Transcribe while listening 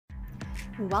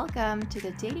Welcome to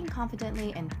the Dating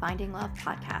Confidently and Finding Love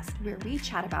podcast, where we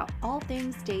chat about all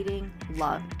things dating,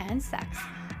 love, and sex.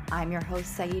 I'm your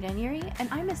host, Saeed Aniri, and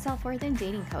I'm a self-worth and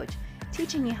dating coach,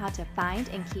 teaching you how to find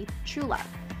and keep true love.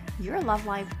 Your love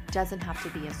life doesn't have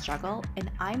to be a struggle,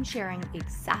 and I'm sharing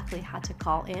exactly how to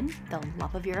call in the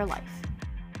love of your life.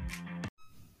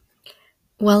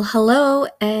 Well, hello,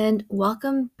 and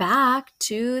welcome back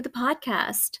to the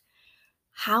podcast.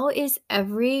 How is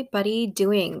everybody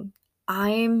doing?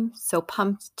 I'm so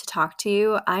pumped to talk to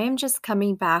you. I am just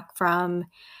coming back from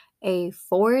a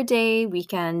 4-day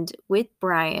weekend with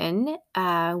Brian.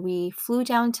 We flew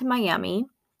down to Miami.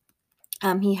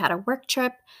 He had a work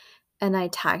trip and I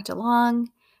tagged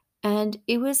along, and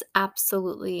it was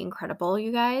absolutely incredible,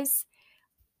 you guys.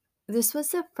 This was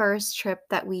the first trip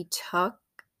that we took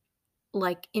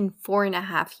like in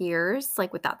 4.5 years,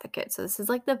 like without the kids. So this is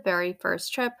like the very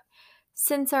first trip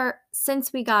since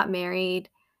we got married,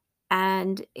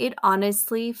 and it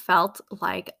honestly felt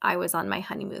like I was on my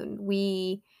honeymoon.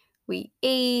 We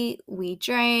ate, we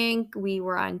drank, we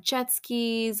were on jet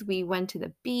skis, we went to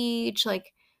the beach,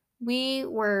 like we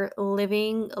were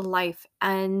living life,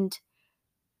 and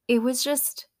it was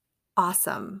just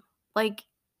awesome. Like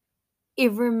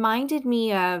it reminded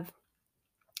me of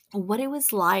what it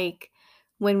was like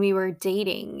when we were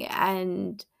dating,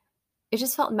 and it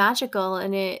just felt magical.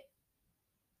 And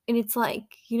it's like,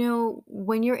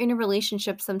 when you're in a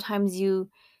relationship, sometimes you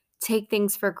take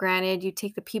things for granted. You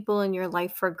take the people in your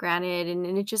life for granted.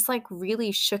 And it just like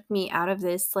really shook me out of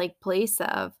this like place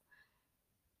of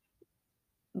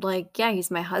like, yeah,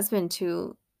 he's my husband,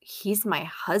 to he's my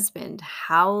husband.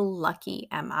 How lucky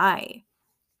am I?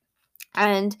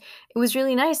 And it was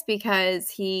really nice because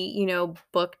he,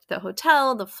 booked the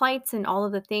hotel, the flights, and all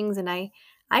of the things. And I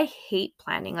hate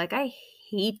planning. Like I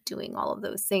hate doing all of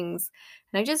those things.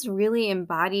 And I just really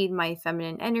embodied my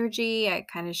feminine energy. I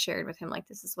kind of shared with him like,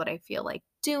 this is what I feel like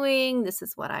doing. This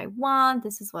is what I want.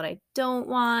 This is what I don't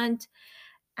want.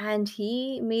 And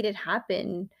he made it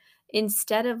happen.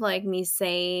 Instead of like me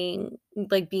saying,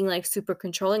 like being like super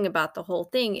controlling about the whole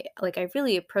thing, like I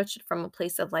really approached it from a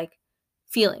place of like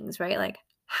feelings, right? Like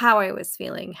how I was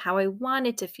feeling, how I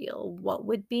wanted to feel, what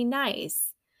would be nice,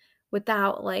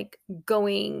 without like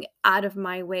going out of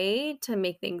my way to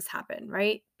make things happen,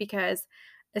 right? Because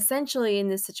essentially in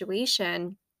this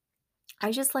situation,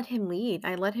 I just let him lead.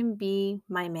 I let him be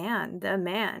my man, the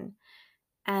man.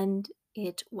 And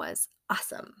it was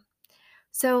awesome.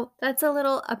 So that's a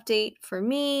little update for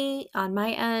me on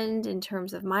my end in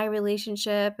terms of my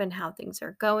relationship and how things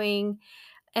are going.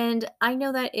 And I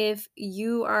know that if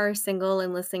you are single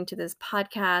and listening to this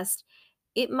podcast,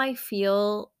 it might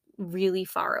feel really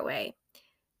far away.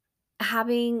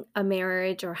 Having a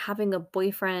marriage or having a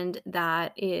boyfriend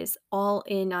that is all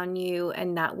in on you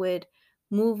and that would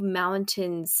move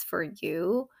mountains for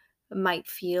you might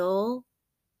feel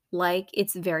like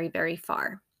it's very, very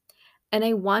far. And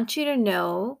I want you to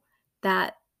know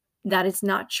that that is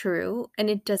not true, and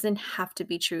it doesn't have to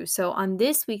be true. So, on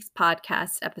this week's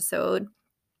podcast episode,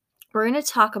 we're going to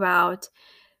talk about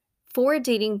 4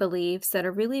 dating beliefs that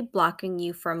are really blocking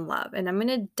you from love. And I'm going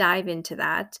to dive into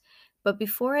that. But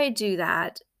before I do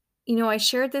that, I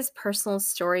shared this personal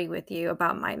story with you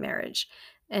about my marriage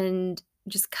and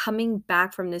just coming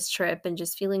back from this trip and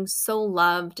just feeling so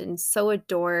loved and so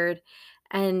adored,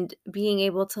 and being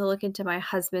able to look into my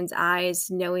husband's eyes,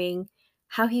 knowing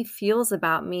how he feels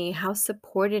about me, how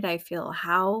supported I feel,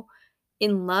 how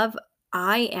in love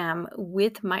I am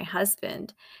with my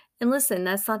husband. And listen,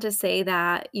 that's not to say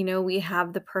that, we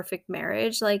have the perfect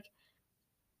marriage. Like,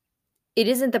 it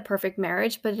isn't the perfect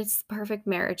marriage, but it's the perfect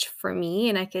marriage for me.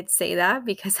 And I could say that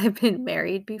because I've been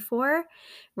married before,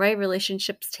 right?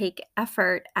 Relationships take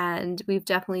effort, and we've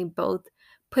definitely both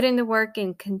put in the work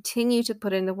and continue to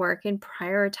put in the work in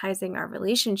prioritizing our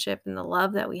relationship and the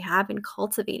love that we have in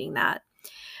cultivating that.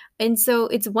 And so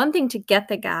it's one thing to get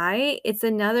the guy, it's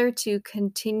another to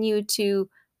continue to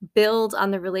build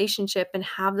on the relationship and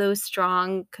have those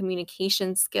strong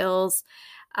communication skills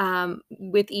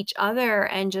with each other,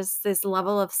 and just this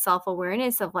level of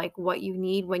self-awareness of like what you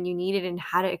need when you need it and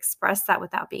how to express that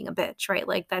without being a bitch, right?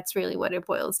 Like that's really what it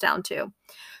boils down to.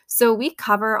 So we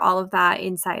cover all of that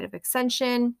inside of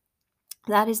Extension.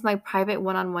 That is my private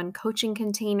one-on-one coaching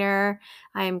container.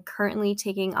 I am currently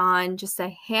taking on just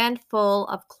a handful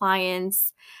of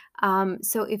clients.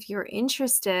 So if you're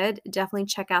interested, definitely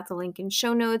check out the link in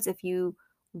show notes. If you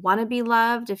want to be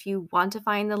loved, if you want to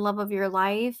find the love of your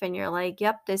life and you're like,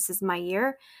 yep, this is my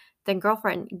year, then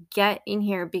girlfriend, get in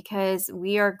here because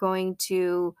we are going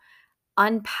to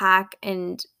unpack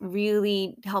and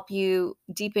really help you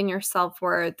deepen your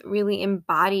self-worth, really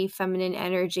embody feminine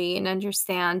energy and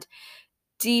understand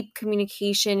deep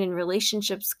communication and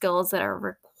relationship skills that are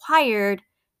required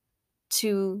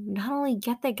to not only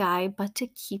get the guy, but to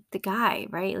keep the guy,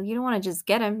 right? You don't want to just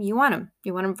get him, you want him.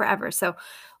 You want him forever. So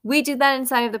we do that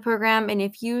inside of the program. And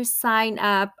if you sign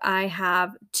up, I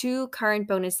have two current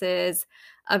bonuses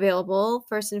available.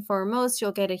 First and foremost,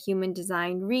 you'll get a human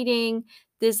design reading.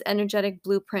 This energetic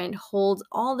blueprint holds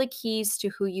all the keys to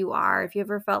who you are. If you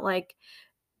ever felt like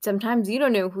sometimes you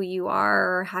don't know who you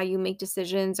are or how you make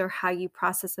decisions or how you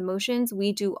process emotions.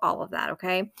 We do all of that,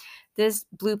 okay? This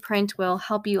blueprint will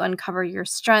help you uncover your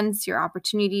strengths, your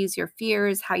opportunities, your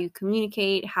fears, how you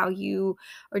communicate, how you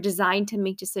are designed to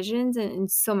make decisions,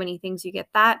 and so many things. You get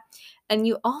that. And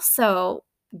you also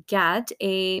get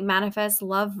a Manifest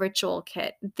Love Ritual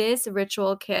Kit. This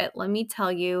ritual kit, let me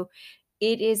tell you,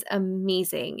 it is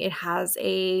amazing. It has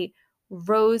a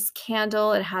rose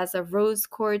candle, it has a rose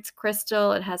quartz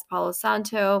crystal, it has Palo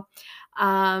Santo.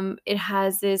 It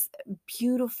has this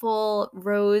beautiful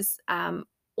rose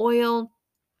oil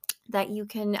that you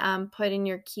can put in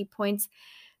your key points.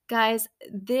 Guys,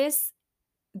 this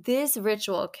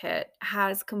ritual kit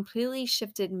has completely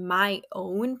shifted my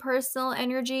own personal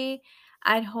energy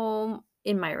at home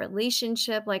in my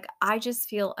relationship. Like, I just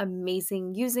feel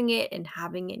amazing using it and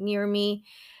having it near me.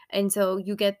 And so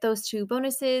you get those two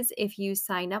bonuses if you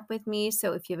sign up with me.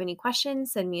 So if you have any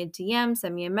questions, send me a DM,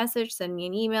 send me a message, send me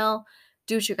an email.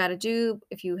 Do what you got to do.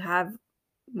 If you have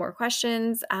more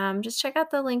questions, just check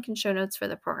out the link in show notes for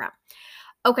the program.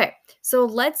 Okay, so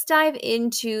let's dive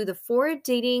into the 4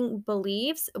 dating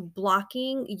beliefs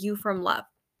blocking you from love.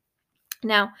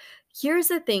 Now, here's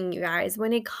the thing, you guys,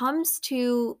 when it comes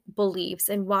to beliefs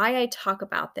and why I talk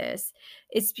about this,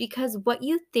 it's because what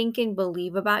you think and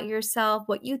believe about yourself,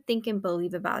 what you think and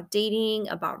believe about dating,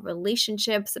 about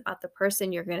relationships, about the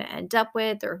person you're going to end up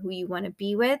with or who you want to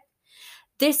be with,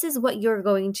 this is what you're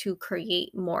going to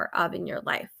create more of in your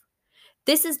life.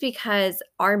 This is because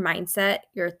our mindset,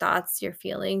 your thoughts, your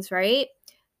feelings, right?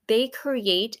 They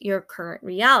create your current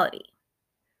reality.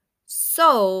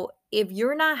 So, if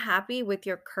you're not happy with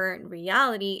your current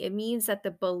reality, it means that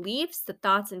the beliefs, the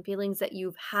thoughts, and feelings that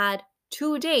you've had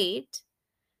to date,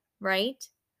 right,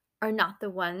 are not the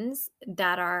ones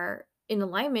that are in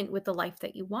alignment with the life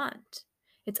that you want.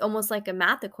 It's almost like a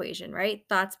math equation, right?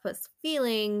 Thoughts plus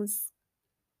feelings,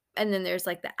 and then there's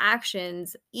like the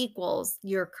actions equals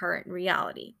your current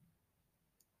reality.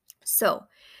 So,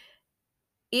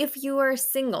 if you are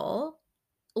single,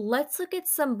 let's look at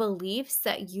some beliefs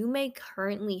that you may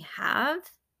currently have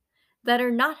that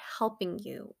are not helping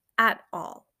you at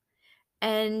all.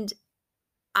 And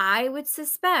I would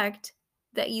suspect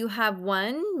that you have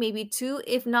one, maybe two,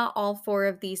 if not all four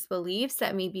of these beliefs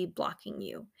that may be blocking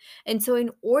you. And so,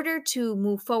 in order to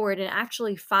move forward and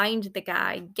actually find the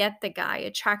guy, get the guy,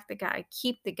 attract the guy,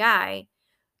 keep the guy,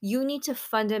 you need to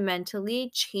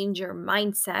fundamentally change your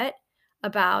mindset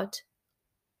about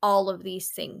all of these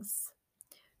things.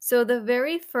 So, the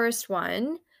very first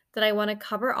one that I want to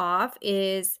cover off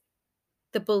is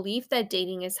the belief that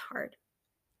dating is hard.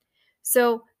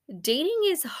 So, dating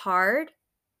is hard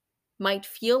might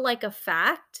feel like a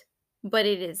fact, but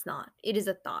it is not. It is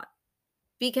a thought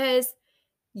because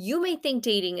you may think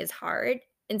dating is hard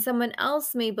and someone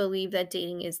else may believe that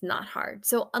dating is not hard.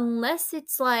 So, unless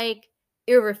it's like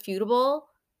irrefutable,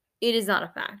 it is not a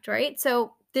fact, right?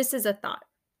 So, this is a thought.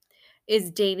 Is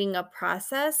dating a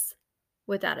process?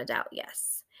 Without a doubt,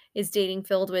 yes. Is dating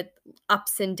filled with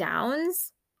ups and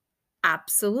downs?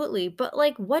 Absolutely. But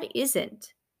like, what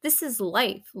isn't? This is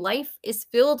life. Life is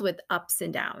filled with ups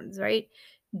and downs, right?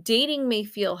 Dating may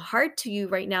feel hard to you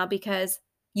right now because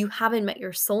you haven't met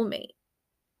your soulmate.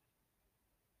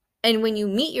 And when you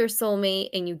meet your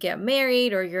soulmate and you get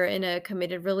married or you're in a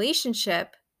committed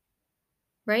relationship,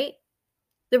 right?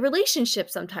 The relationship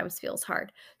sometimes feels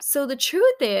hard. So the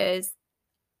truth is,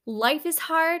 life is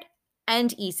hard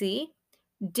and easy.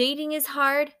 Dating is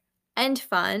hard and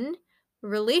fun.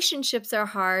 Relationships are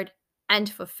hard and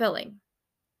fulfilling.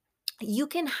 You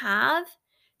can have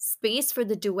space for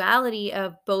the duality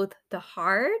of both the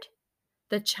hard,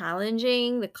 the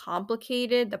challenging, the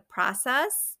complicated, the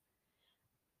process,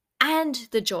 and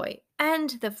the joy, and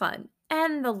the fun,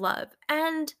 and the love,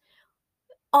 and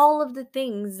all of the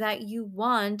things that you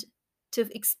want to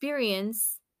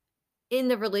experience in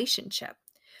the relationship.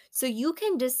 So you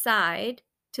can decide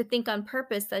to think on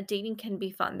purpose that dating can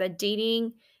be fun, that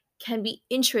dating can be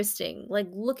interesting, like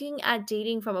looking at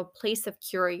dating from a place of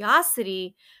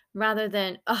curiosity rather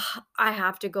than, oh, I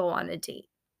have to go on a date.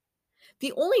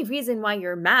 The only reason why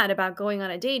you're mad about going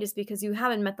on a date is because you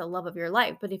haven't met the love of your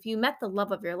life. But if you met the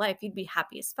love of your life, you'd be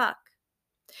happy as fuck.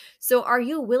 So, are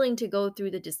you willing to go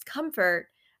through the discomfort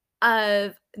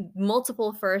of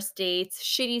multiple first dates,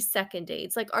 shitty second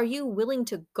dates? Like, are you willing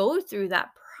to go through that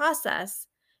process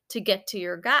to get to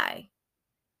your guy?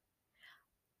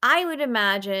 I would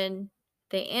imagine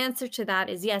the answer to that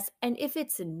is yes. And if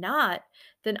it's not,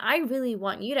 then I really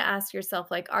want you to ask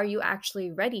yourself, like, are you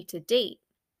actually ready to date?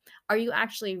 Are you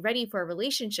actually ready for a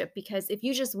relationship? Because if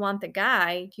you just want the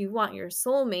guy, you want your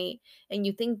soulmate, and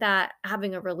you think that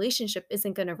having a relationship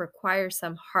isn't going to require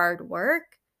some hard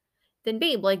work, then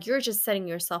babe, like you're just setting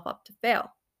yourself up to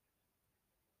fail.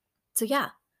 So yeah,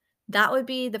 that would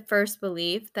be the first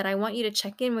belief that I want you to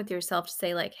check in with yourself to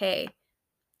say like, "Hey,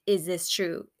 is this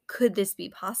true? Could this be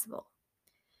possible?"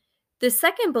 The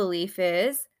second belief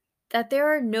is that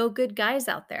there are no good guys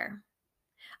out there.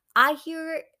 I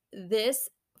hear this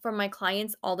from my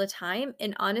clients all the time.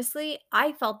 And honestly,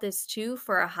 I felt this too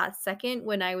for a hot second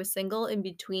when I was single in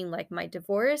between like my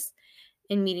divorce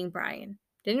and meeting Brian.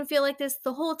 Didn't feel like this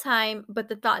the whole time, but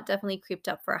the thought definitely creeped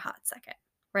up for a hot second,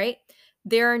 right?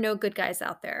 There are no good guys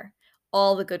out there.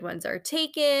 All the good ones are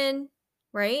taken,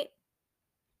 right?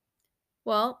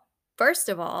 Well, first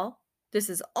of all, this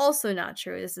is also not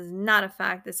true. This is not a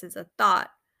fact. This is a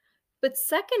thought. But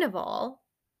second of all,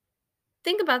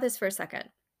 think about this for a second.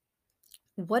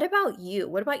 What about you?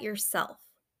 What about yourself?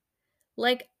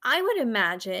 Like, I would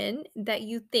imagine that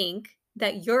you think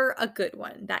that you're a good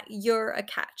one, that you're a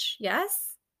catch,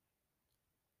 yes?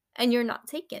 And you're not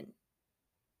taken.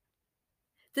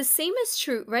 The same is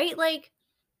true, right? Like,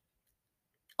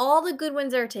 all the good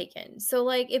ones are taken. So,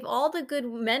 like, if all the good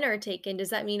men are taken, does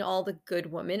that mean all the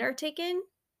good women are taken?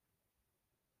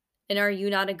 And are you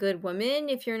not a good woman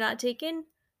if you're not taken?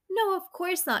 No, of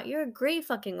course not. You're a great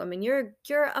fucking woman. You're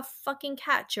a fucking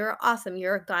catch. You're awesome.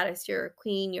 You're a goddess. You're a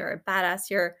queen. You're a badass.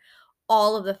 You're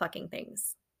all of the fucking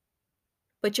things.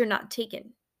 But you're not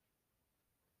taken.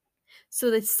 So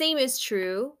the same is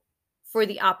true for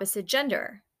the opposite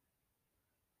gender,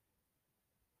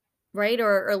 right?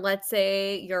 Or let's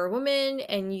say you're a woman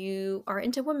and you are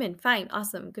into women. Fine,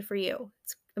 awesome, good for you.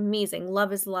 It's amazing.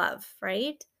 Love is love,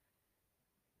 right?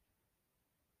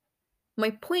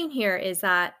 My point here is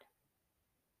that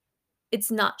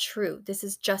it's not true. This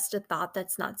is just a thought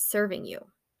that's not serving you,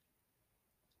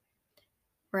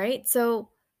 right? So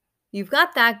you've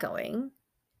got that going.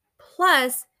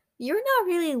 Plus, you're not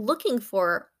really looking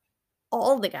for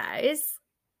all the guys.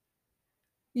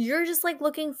 You're just like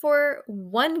looking for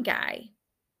one guy.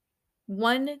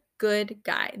 One good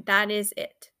guy. That is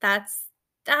it. That's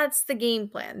the game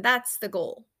plan. That's the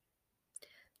goal.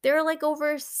 There are like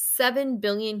over 7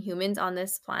 billion humans on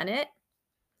this planet,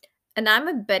 and I'm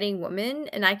a betting woman,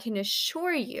 and I can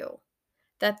assure you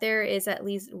that there is at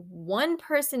least one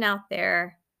person out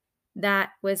there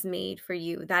that was made for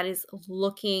you, that is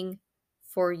looking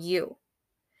for you.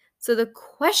 So the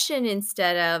question,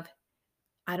 instead of,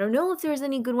 I don't know if there's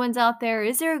any good ones out there,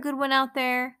 is there a good one out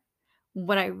there?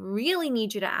 What I really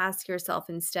need you to ask yourself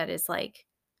instead is like,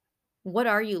 what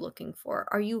are you looking for?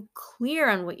 Are you clear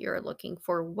on what you're looking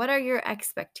for? What are your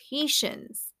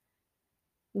expectations?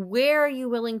 Where are you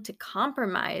willing to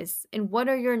compromise? And what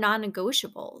are your non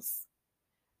negotiables?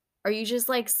 Are you just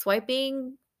like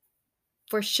swiping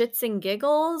for shits and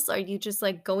giggles? Are you just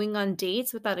like going on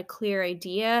dates without a clear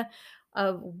idea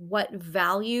of what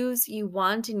values you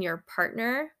want in your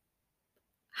partner?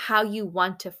 How you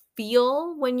want to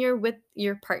feel when you're with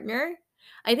your partner?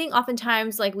 I think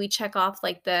oftentimes like we check off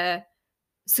like the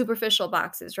superficial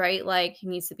boxes, right? Like he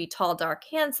needs to be tall, dark,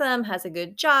 handsome, has a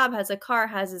good job, has a car,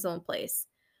 has his own place.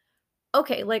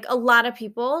 Okay, like a lot of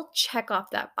people check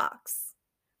off that box,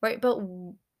 right? But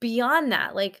beyond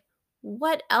that, like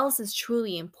what else is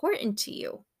truly important to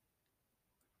you?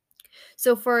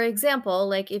 So, for example,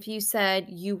 like if you said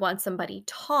you want somebody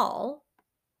tall,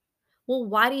 well,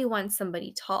 why do you want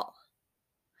somebody tall?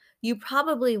 You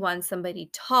probably want somebody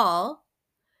tall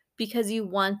because you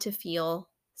want to feel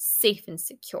safe and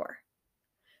secure.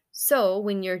 So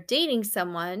when you're dating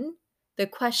someone, the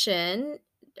question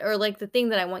or like the thing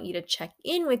that I want you to check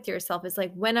in with yourself is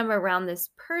like, when I'm around this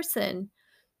person,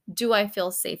 do I feel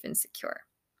safe and secure?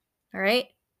 All right.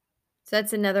 So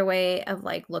that's another way of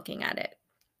like looking at it.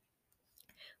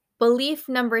 Belief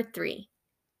number 3,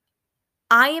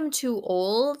 I am too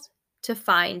old to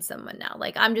find someone now.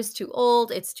 Like, I'm just too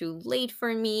old. It's too late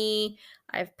for me.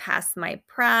 I've passed my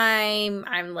prime.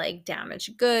 I'm like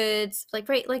damaged goods. Like,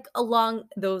 right, like along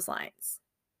those lines.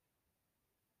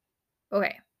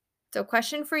 Okay. So,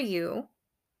 question for you,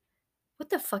 what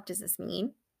the fuck does this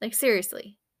mean? Like,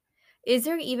 seriously. Is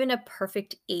there even a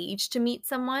perfect age to meet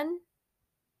someone?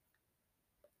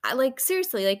 Like,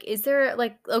 seriously, like, is there,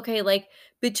 like, okay, like,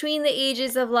 between the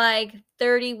ages of, like,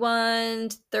 31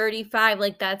 to 35,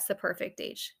 like, that's the perfect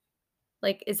age?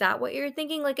 Like, is that what you're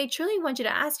thinking? Like, I truly want you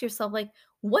to ask yourself, like,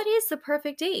 what is the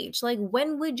perfect age? Like,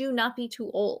 when would you not be too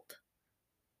old?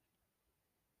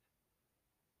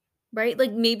 Right?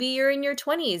 Like, maybe you're in your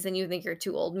 20s and you think you're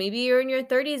too old. Maybe you're in your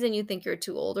 30s and you think you're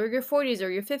too old, or your 40s or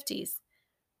your 50s.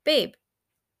 Babe,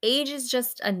 age is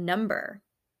just a number.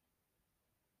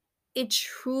 It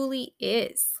truly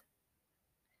is.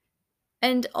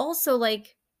 And also,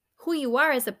 like, who you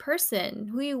are as a person,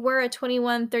 who you were at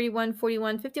 21, 31,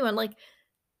 41, 51, like,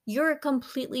 you're a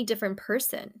completely different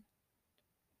person.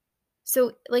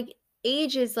 So, like,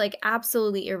 age is, like,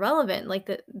 absolutely irrelevant. Like,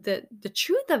 the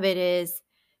truth of it is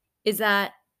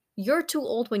that you're too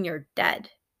old when you're dead.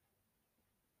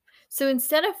 So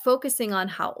instead of focusing on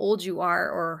how old you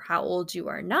are or how old you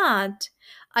are not,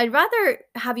 I'd rather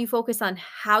have you focus on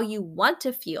how you want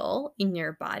to feel in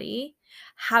your body,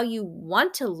 how you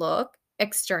want to look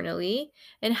externally,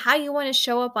 and how you want to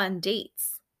show up on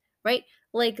dates, right?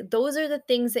 Like, those are the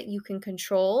things that you can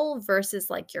control versus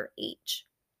like your age.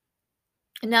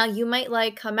 Now you might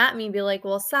like come at me and be like,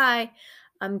 well, Sai,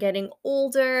 I'm getting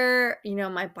older,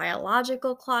 my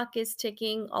biological clock is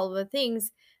ticking, all of the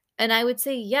things. And I would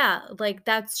say, yeah, like,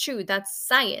 that's true. That's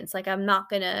science. Like, I'm not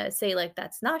gonna say like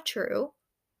that's not true.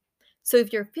 So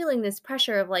if you're feeling this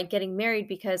pressure of like getting married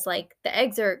because like the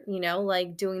eggs are,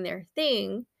 like doing their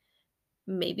thing,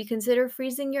 maybe consider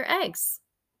freezing your eggs.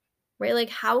 Right?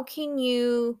 Like, how can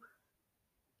you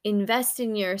invest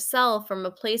in yourself from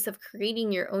a place of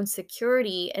creating your own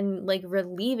security and like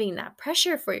relieving that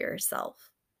pressure for yourself?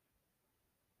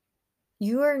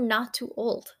 You are not too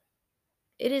old.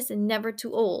 It is never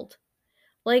too old.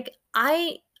 Like,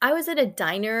 I was at a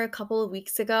diner a couple of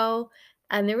weeks ago,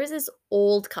 and there was this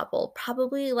old couple,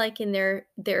 probably like in their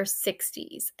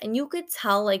 60s, and you could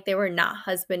tell like they were not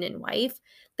husband and wife.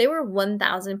 They were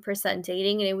 1000%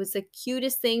 dating, and it was the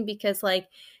cutest thing because like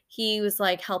he was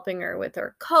like helping her with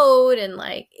her coat, and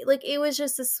like it was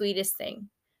just the sweetest thing.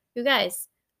 You guys,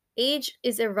 age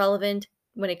is irrelevant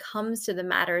when it comes to the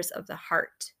matters of the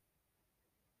heart.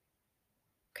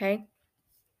 Okay?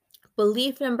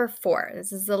 Belief number 4.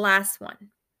 This is the last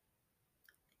one.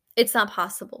 It's not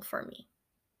possible for me.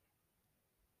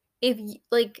 If y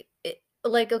like,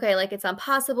 like, okay, like, it's not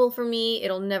possible for me,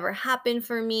 it'll never happen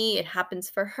for me, it happens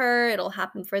for her, it'll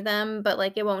happen for them, but,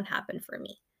 like, it won't happen for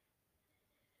me.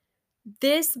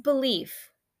 This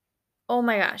belief, oh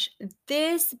my gosh,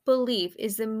 this belief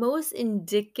is the most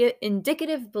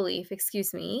indicative belief,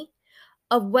 excuse me,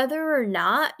 of whether or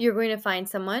not you're going to find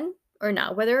someone or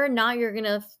not, whether or not you're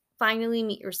gonna finally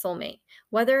meet your soulmate,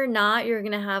 whether or not you're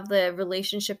gonna have the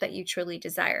relationship that you truly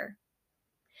desire.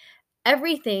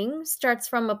 Everything starts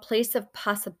from a place of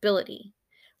possibility,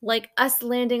 like us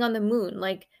landing on the moon.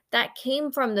 Like, that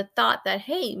came from the thought that,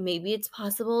 hey, maybe it's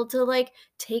possible to like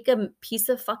take a piece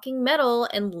of fucking metal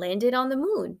and land it on the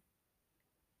moon.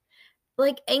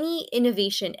 Like, any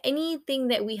innovation, anything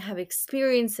that we have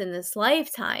experienced in this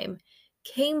lifetime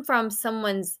came from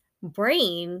someone's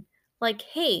brain, like,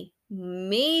 hey,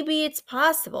 maybe it's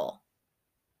possible.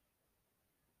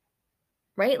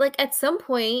 Right? Like, at some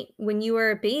point when you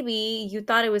were a baby, you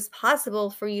thought it was possible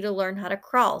for you to learn how to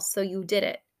crawl, so you did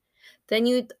it. Then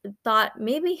you thought,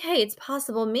 maybe, hey, it's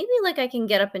possible. Maybe like I can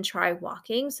get up and try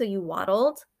walking, so you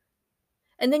waddled.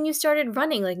 And then you started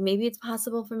running, like maybe it's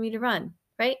possible for me to run,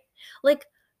 right? Like,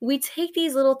 we take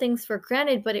these little things for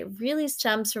granted, but it really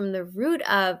stems from the root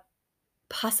of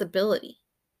possibility.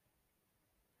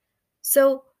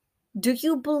 So, do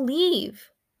you believe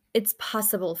it's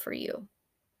possible for you?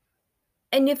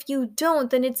 And if you don't,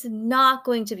 then it's not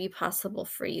going to be possible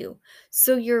for you.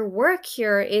 So your work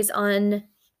here is on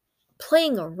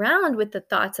playing around with the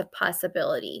thoughts of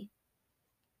possibility.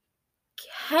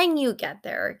 Can you get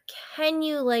there? Can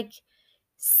you like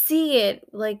see it?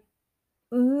 Like,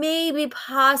 maybe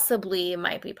possibly it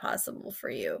might be possible for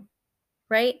you,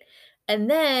 right? And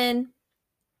then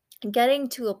getting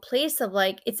to a place of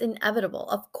like, it's inevitable.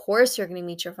 Of course, you're going to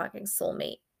meet your fucking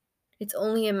soulmate. It's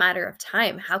only a matter of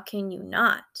time. How can you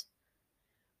not?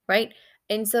 Right?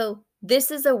 And so this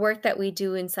is a work that we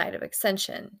do inside of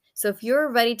Extension. So if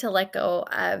you're ready to let go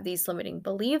of these limiting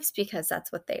beliefs, because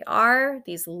that's what they are,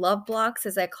 these love blocks,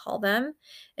 as I call them,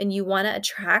 and you want to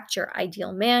attract your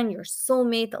ideal man, your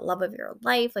soulmate, the love of your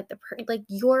life, like like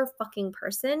your fucking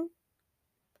person,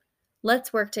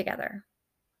 let's work together.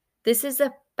 This is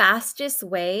the fastest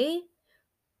way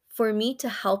for me to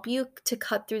help you to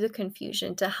cut through the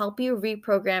confusion, to help you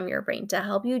reprogram your brain, to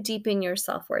help you deepen your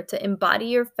self-worth, to embody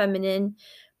your feminine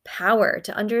power,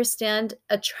 to understand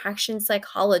attraction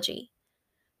psychology,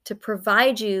 to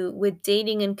provide you with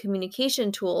dating and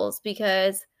communication tools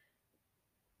because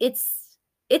it's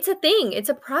a thing, it's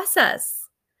a process.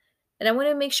 And I want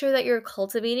to make sure that you're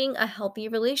cultivating a healthy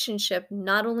relationship,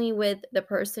 not only with the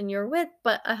person you're with,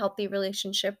 but a healthy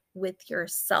relationship with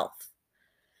yourself.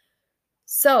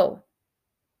 So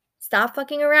stop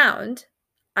fucking around.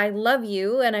 I love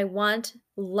you and I want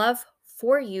love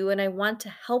for you and I want to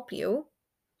help you.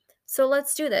 So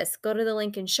let's do this. Go to the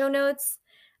link in show notes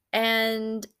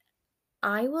and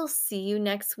I will see you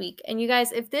next week. And you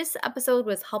guys, if this episode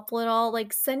was helpful at all,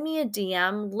 like send me a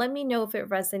DM. Let me know if it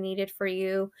resonated for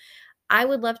you. I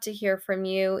would love to hear from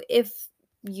you. If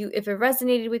it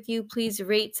resonated with you, please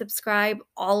rate, subscribe,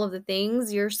 all of the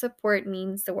things. Your support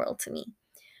means the world to me.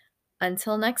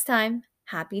 Until next time,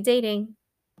 happy dating.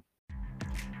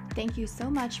 Thank you so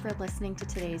much for listening to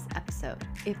today's episode.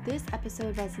 If this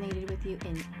episode resonated with you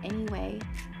in any way,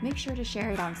 make sure to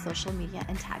share it on social media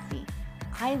and tag me.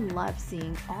 I love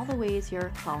seeing all the ways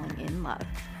you're falling in love.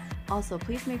 Also,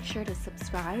 please make sure to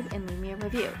subscribe and leave me a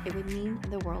review. It would mean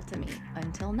the world to me.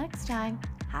 Until next time,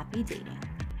 happy dating.